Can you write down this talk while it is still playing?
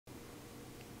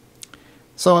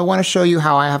So I want to show you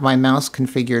how I have my mouse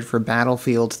configured for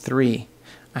Battlefield 3.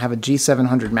 I have a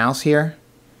G700 mouse here.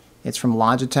 It's from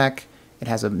Logitech. It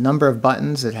has a number of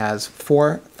buttons. It has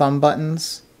 4 thumb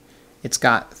buttons. It's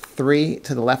got 3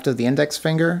 to the left of the index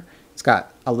finger. It's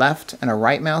got a left and a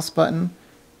right mouse button.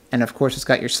 And of course it's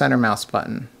got your center mouse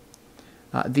button.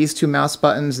 These 2 mouse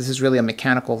buttons, this is really a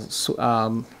mechanical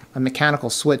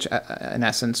switch in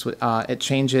essence. It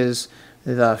changes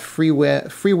the free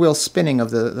wheel spinning of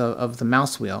the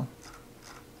mouse wheel.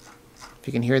 If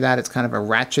you can hear that, it's kind of a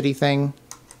ratchety thing,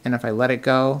 and if I let it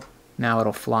go, now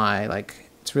it'll fly. Like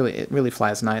it really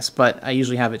flies nice. But I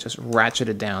usually have it just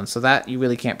ratcheted down, so that you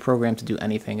really can't program to do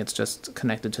anything. It's just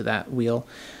connected to that wheel.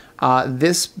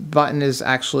 This button is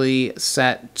actually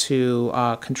set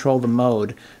to control the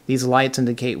mode. These lights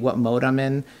indicate what mode I'm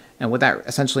in. And what that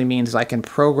essentially means is I can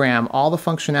program all the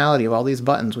functionality of all these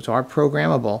buttons, which are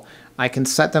programmable. I can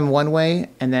set them one way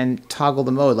and then toggle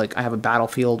the mode. Like I have a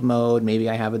battlefield mode, maybe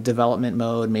I have a development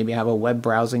mode, maybe I have a web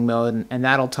browsing mode, and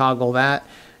that'll toggle that.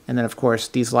 And then of course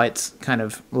these lights kind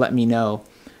of let me know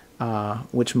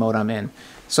which mode I'm in.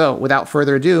 So without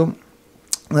further ado,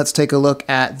 let's take a look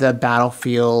at the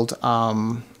Battlefield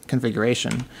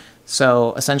configuration.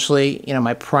 So essentially, you know,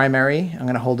 my primary, I'm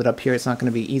going to hold it up here. It's not going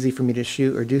to be easy for me to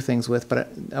shoot or do things with, but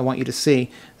I want you to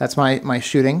see. That's my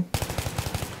shooting.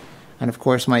 And of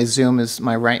course, my zoom is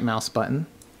my right mouse button.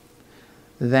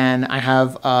 Then I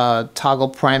have a toggle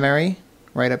primary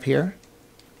right up here.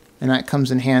 And that comes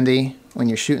in handy when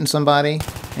you're shooting somebody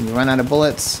and you run out of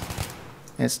bullets.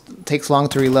 And it takes long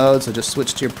to reload, so just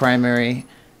switch to your primary,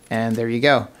 and there you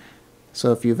go.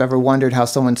 So if you've ever wondered how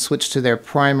someone switched to their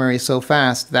primary so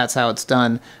fast, that's how it's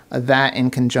done. That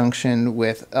in conjunction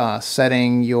with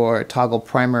setting your toggle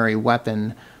primary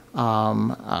weapon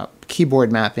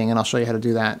keyboard mapping, and I'll show you how to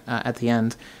do that at the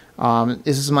end.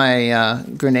 This is my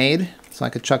grenade, so I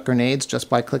could chuck grenades just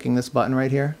by clicking this button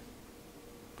right here.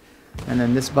 And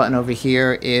then this button over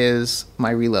here is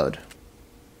my reload.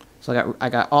 So I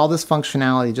got all this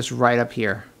functionality just right up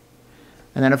here.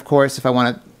 And then of course if I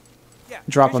want to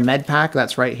drop a med pack,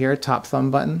 that's right here, top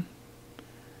thumb button.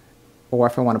 Or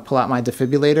if I want to pull out my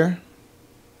defibrillator,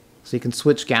 so you can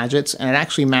switch gadgets, and it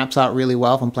actually maps out really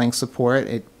well if I'm playing support.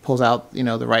 It pulls out, you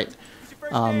know, the right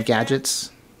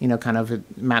gadgets, you know, kind of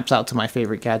it maps out to my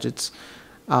favorite gadgets.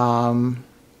 If I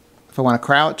want to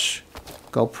crouch,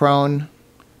 go prone.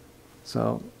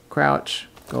 So crouch,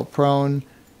 go prone.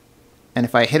 And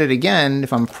if I hit it again,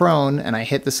 if I'm prone and I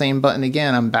hit the same button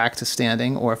again, I'm back to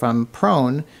standing. Or if I'm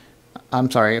prone,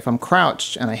 if I'm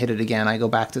crouched and I hit it again, I go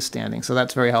back to standing. So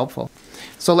that's very helpful.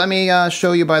 So let me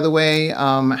show you, by the way,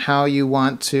 how you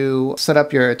want to set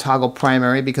up your toggle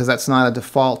primary, because that's not a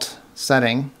default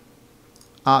setting.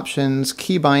 Options,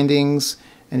 key bindings,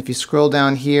 and if you scroll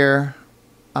down here,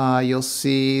 you'll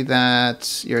see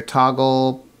that your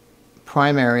toggle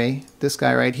primary, this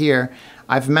guy right here,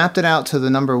 I've mapped it out to the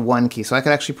number 1 key. So I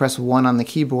could actually press 1 on the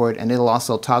keyboard and it'll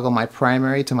also toggle my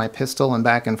primary to my pistol and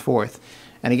back and forth.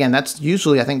 And again, that's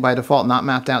usually, I think by default, not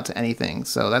mapped out to anything.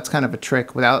 So that's kind of a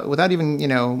trick without even, you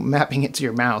know, mapping it to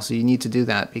your mouse. So you need to do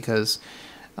that because,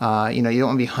 you know, you don't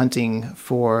want to be hunting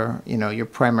for, you know, your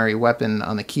primary weapon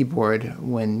on the keyboard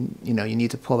when, you know, you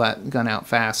need to pull that gun out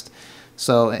fast.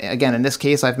 So again, in this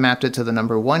case, I've mapped it to the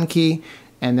number 1 key.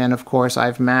 And then of course,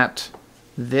 I've mapped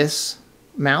this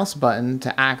mouse button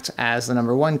to act as the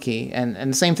number 1 key, and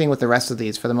the same thing with the rest of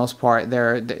these. For the most part,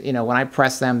 they're, you know, when I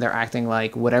press them, they're acting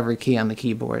like whatever key on the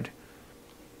keyboard.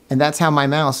 And that's how my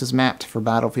mouse is mapped for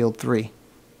Battlefield 3.